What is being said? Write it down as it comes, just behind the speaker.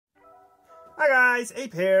Hi guys,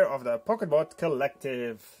 Ape here of the Pocketbot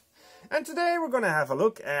Collective. And today we're going to have a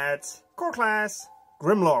look at Core Class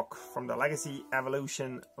Grimlock from the Legacy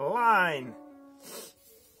Evolution line.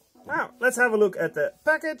 Now, let's have a look at the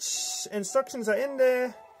package. Instructions are in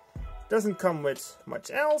there. Doesn't come with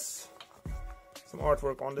much else. Some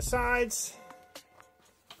artwork on the sides.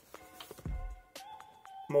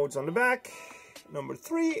 Modes on the back. Number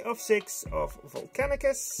 3 of 6 of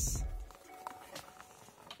Volcanicus.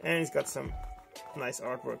 And he's got some nice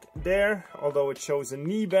artwork there, although it shows a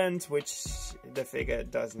knee bend, which the figure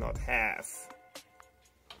does not have.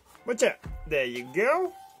 But yeah, there you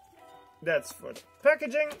go. That's for the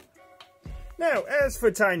packaging. Now, as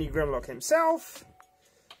for Tiny Grimlock himself,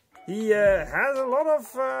 he has a lot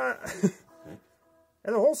of... has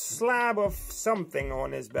a whole slab of something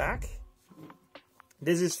on his back.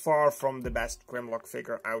 This is far from the best Grimlock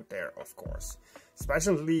figure out there, of course.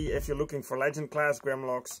 Especially if you're looking for Legend Class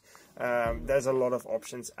Grimlocks, there's a lot of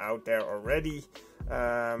options out there already.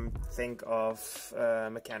 Think of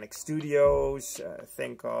Mechanic Studios,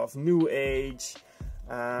 think of New Age.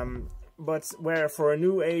 But where for a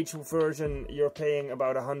New Age version you're paying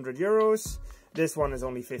about 100 euros, this one is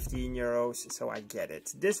only 15 euros, so I get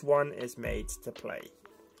it. This one is made to play.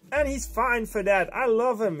 And he's fine for that. I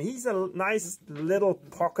love him. He's a nice little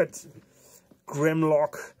pocket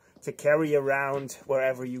Grimlock to carry around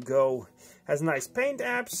wherever you go. Has nice paint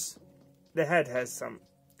apps. The head has some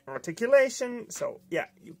articulation, so yeah,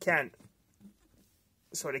 you can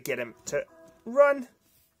sort of get him to run.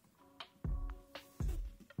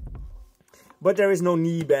 But there is no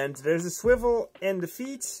knee bend. There's a swivel in the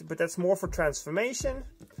feet, but that's more for transformation.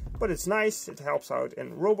 But it's nice. It helps out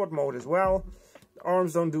in robot mode as well. The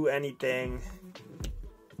arms don't do anything.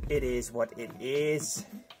 It is what it is.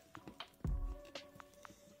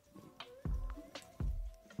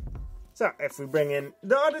 So, if we bring in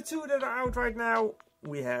the other two that are out right now,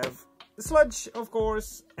 we have Sludge, of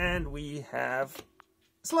course, and we have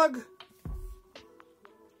Slug.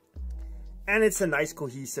 And it's a nice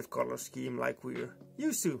cohesive color scheme like we're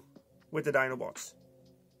used to with the Dinobots.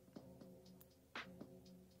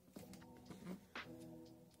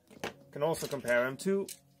 Can also compare him to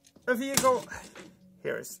a vehicle.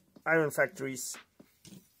 Here is Iron Factory's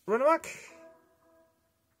Run Amok.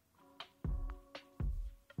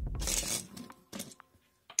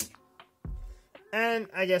 And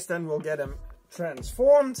I guess then we'll get him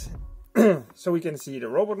transformed so we can see the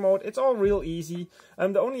robot mode. It's all real easy.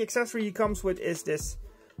 The only accessory he comes with is this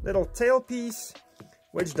little tailpiece,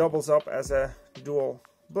 which doubles up as a dual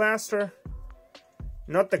blaster.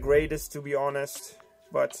 Not the greatest, to be honest,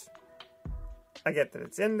 but I get that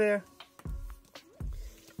it's in there.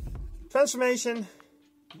 Transformation,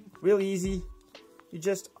 real easy. You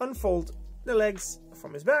just unfold the legs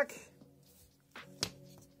from his back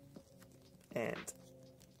and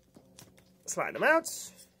slide them out.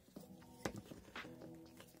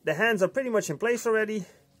 The hands are pretty much in place already.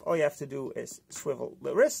 All you have to do is swivel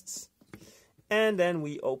the wrists. And then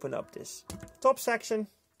we open up this top section.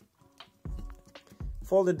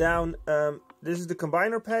 Fold it down. This is the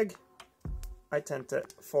combiner peg. I tend to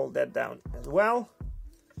fold that down as well.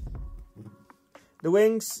 The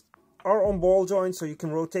wings are on ball joints, so you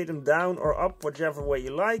can rotate them down or up, whichever way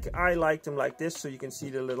you like. I like them like this, so you can see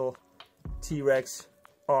the little T-Rex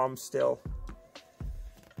arm still.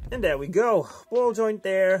 And there we go. Ball joint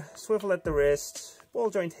there, swivel at the wrist, ball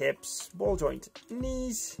joint hips, ball joint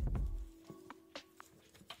knees.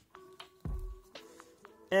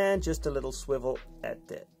 And just a little swivel at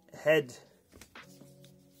the head.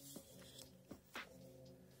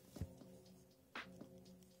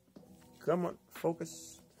 Come on,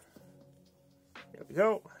 focus. There we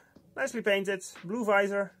go. Nicely painted, blue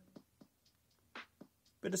visor.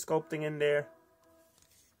 Bit of sculpting in there.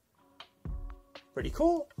 Pretty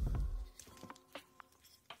cool.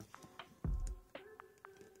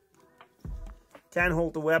 Can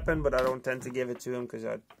hold the weapon, but I don't tend to give it to him because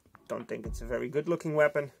I don't think it's a very good looking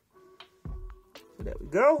weapon. So there we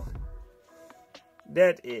go.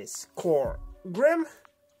 That is Core Grim.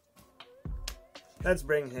 Let's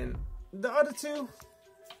bring in the other two.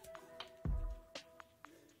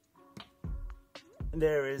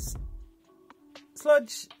 There is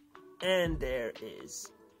Sludge, and there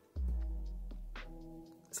is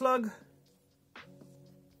Slug.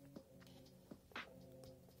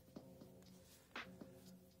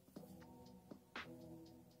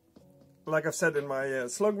 Like I've said in my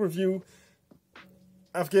Slug review,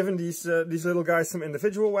 I've given these little guys some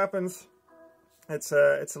individual weapons. It's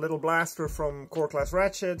a little blaster from Core Class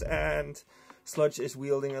Ratchet, and Sludge is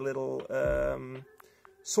wielding a little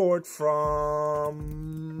sword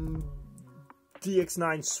from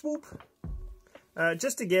DX9 Swoop.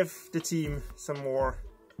 just to give the team some more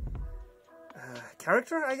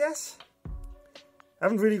character, I guess. I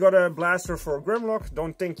haven't really got a blaster for Grimlock,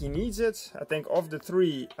 don't think he needs it. I think of the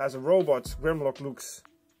three, as a robot, Grimlock looks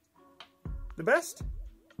the best.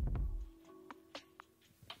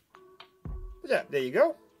 But yeah, there you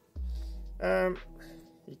go.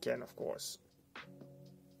 He can, of course,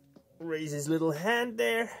 raise his little hand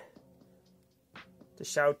there to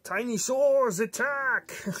shout, "Tiny Swords,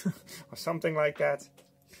 attack!" or something like that.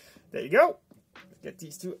 There you go. Let's get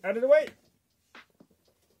these two out of the way.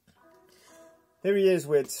 Here he is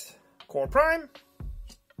with Core Prime.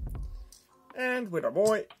 And with our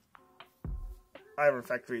boy, Iron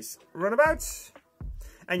Factory's Runabout.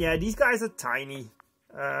 And yeah, these guys are tiny.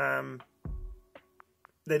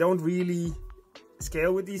 They don't really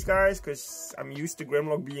scale with these guys, because I'm used to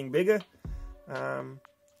Grimlock being bigger.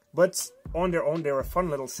 But on their own, they're a fun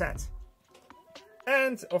little set.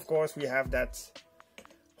 And of course, we have that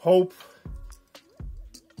hope,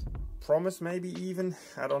 promise maybe even,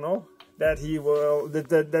 I don't know, that he will, that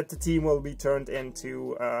the team will be turned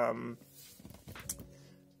into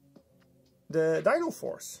the Dino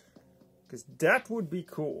Force, because that would be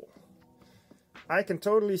cool. I can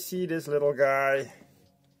totally see this little guy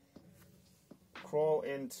crawl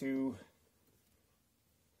into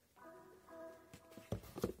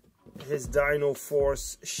his Dino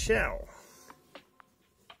Force shell.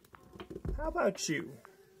 How about you?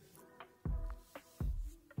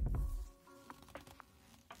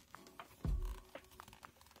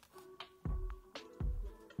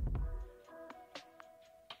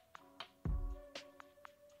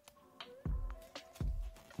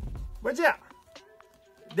 But yeah,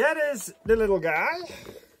 that is the little guy.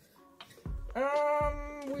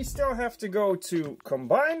 We still have to go to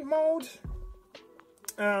combined mode.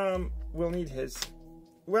 We'll need his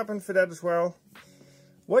weapon for that as well.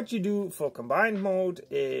 What you do for combined mode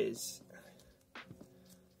is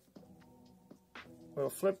we'll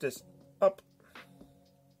flip this up,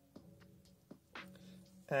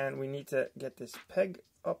 and we need to get this peg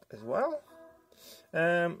up as well.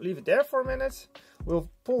 Leave it there for a minute. We'll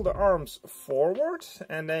pull the arms forward,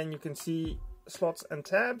 and then you can see slots and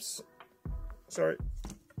tabs. Sorry,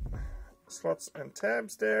 slots and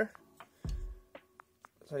tabs there.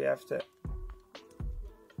 So you have to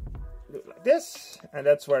do it like this, and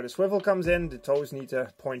that's where the swivel comes in. The toes need to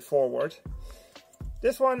point forward.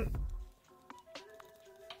 This one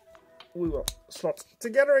we will slot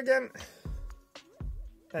together again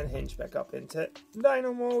and hinge back up into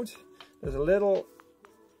Dino mode. There's a little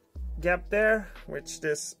gap there, which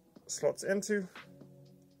this slots into.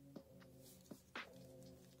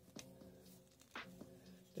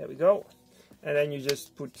 There we go. And then you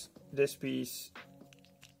just put this piece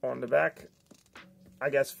on the back, I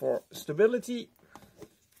guess for stability.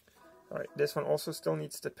 Alright, this one also still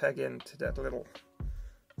needs to peg into that little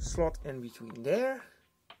slot in between there.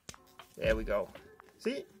 There we go.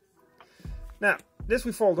 See? Now, this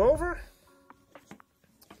we fold over.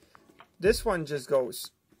 This one just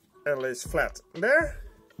goes and lays flat there.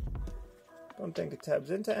 Don't think it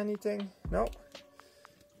tabs into anything. No.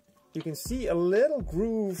 You can see a little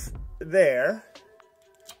groove there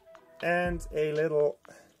and a little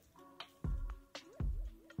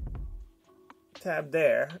tab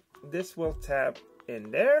there. This will tab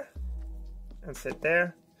in there and sit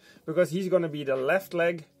there, because he's going to be the left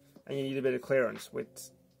leg and you need a bit of clearance.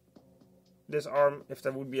 With this arm, if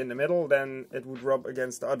that would be in the middle, then it would rub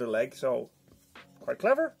against the other leg, so quite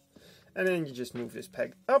clever. And then you just move this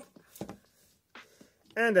peg up,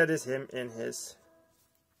 and that is him in his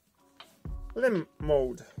limb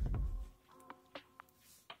mode.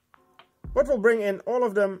 But we'll bring in all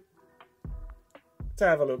of them to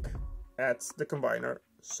have a look at the combiner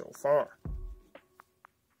so far.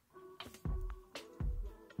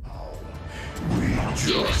 We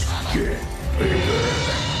just get bigger.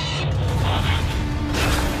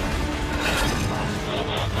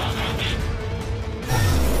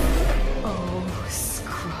 Oh,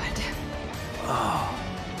 Scrud. Oh,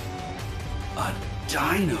 a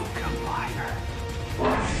Dino combiner.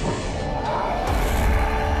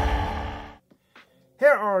 Here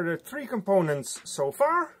are the three components so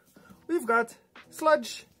far. We've got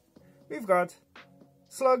Sludge, we've got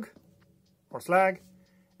Slug, or Slag,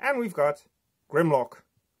 and we've got Grimlock.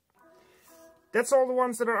 That's all the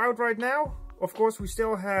ones that are out right now. Of course, we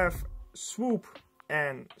still have Swoop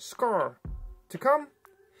and Scar to come,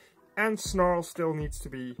 and Snarl still needs to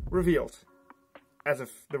be revealed as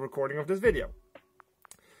of the recording of this video.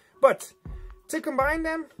 But to combine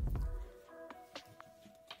them,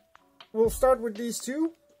 we'll start with these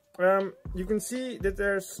two. You can see that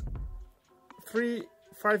there's 3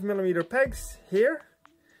 5mm pegs here,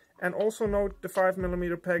 and also note the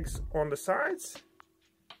 5mm pegs on the sides.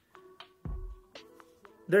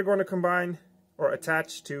 They're going to combine or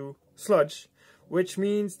attach to sludge, which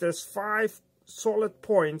means there's 5 solid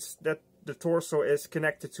points that the torso is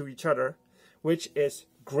connected to each other, which is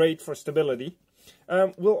great for stability.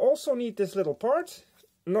 We'll also need this little part,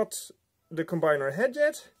 not the combiner head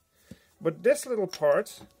yet, but this little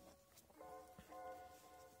part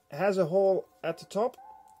has a hole at the top,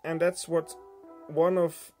 and that's what one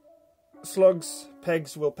of Slug's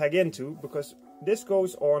pegs will peg into, because this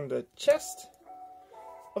goes on the chest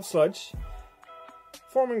of Sludge,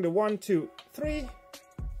 forming the 1, 2, 3,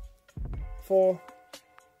 4,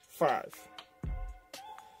 5.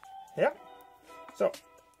 Yeah? So,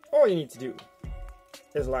 all you need to do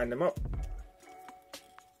is line them up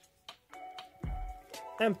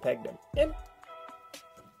and peg them in.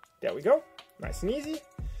 There we go. Nice and easy.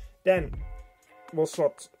 Then we'll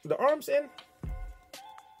slot the arms in.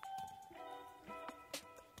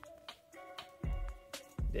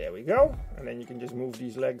 There we go. And then you can just move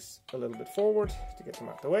these legs a little bit forward to get them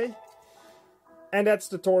out of the way. And that's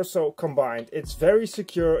the torso combined. It's very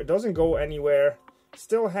secure. It doesn't go anywhere.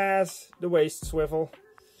 Still has the waist swivel.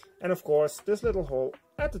 And of course, this little hole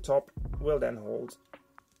at the top will then hold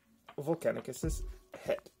Volcanicus's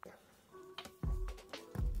head.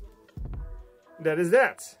 That is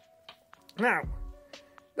that. Now,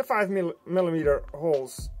 the 5mm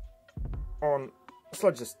holes on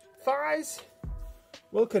Sludge's thighs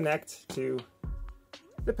will connect to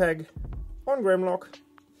the peg on Grimlock.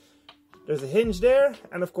 There's a hinge there,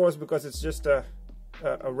 and of course, because it's just a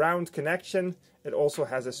round connection, it also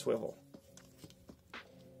has a swivel.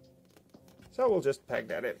 So we'll just peg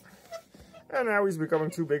that in. And now he's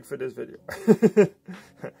becoming too big for this video.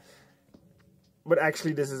 But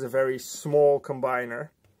actually, this is a very small combiner.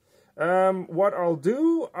 What I'll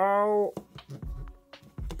do, I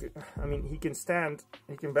mean, he can stand,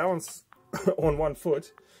 he can balance on one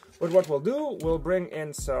foot. But what we'll do, we'll bring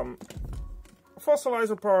in some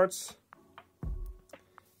fossilizer parts,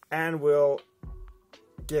 and we'll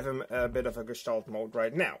give him a bit of a gestalt mode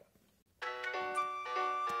right now.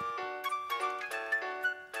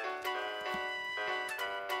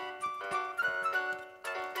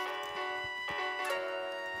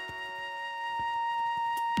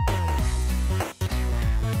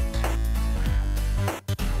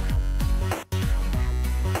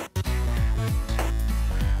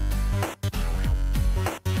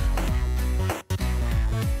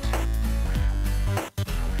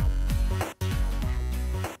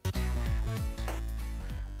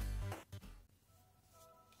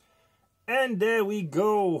 And there we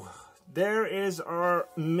go. There is our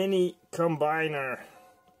mini combiner.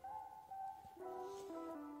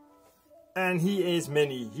 And he is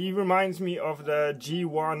mini. He reminds me of the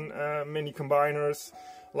G1 mini combiners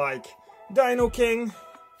like Dino King,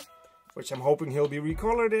 which I'm hoping he'll be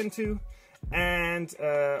recolored into. And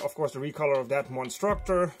of course the recolor of that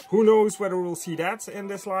Monstructor. Who knows whether we'll see that in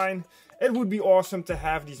this line. It would be awesome to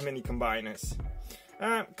have these mini combiners.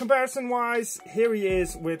 Comparison wise, here he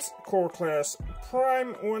is with Core Class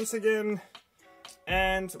Prime once again,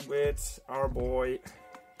 and with our boy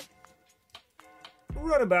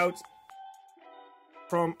Runabout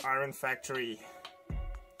from Iron Factory.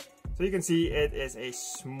 So you can see it is a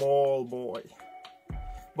small boy,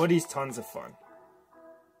 but he's tons of fun.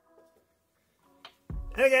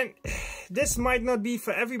 And again, this might not be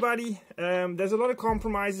for everybody. There's a lot of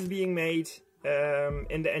compromises being made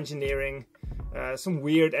in the engineering. Some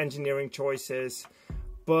weird engineering choices,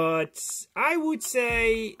 but I would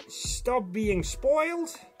say stop being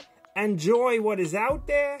spoiled, enjoy what is out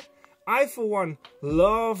there. I for one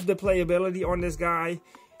love the playability on this guy.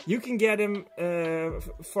 You can get him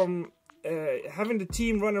from having the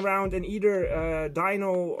team run around in either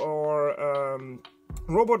Dino or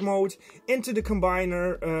Robot mode into the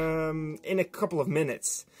combiner in a couple of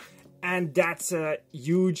minutes. And that's a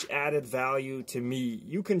huge added value to me.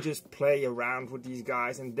 You can just play around with these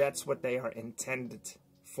guys, and that's what they are intended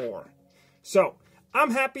for. So, I'm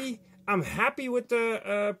happy. I'm happy with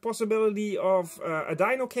the possibility of a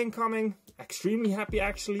Dino King coming. Extremely happy,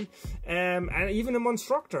 actually. And even a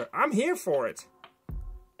Monstructor. I'm here for it.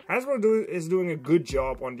 Hasbro is doing a good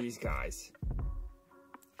job on these guys.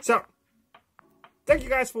 So, thank you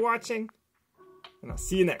guys for watching, and I'll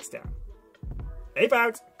see you next time. Ape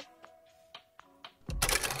out!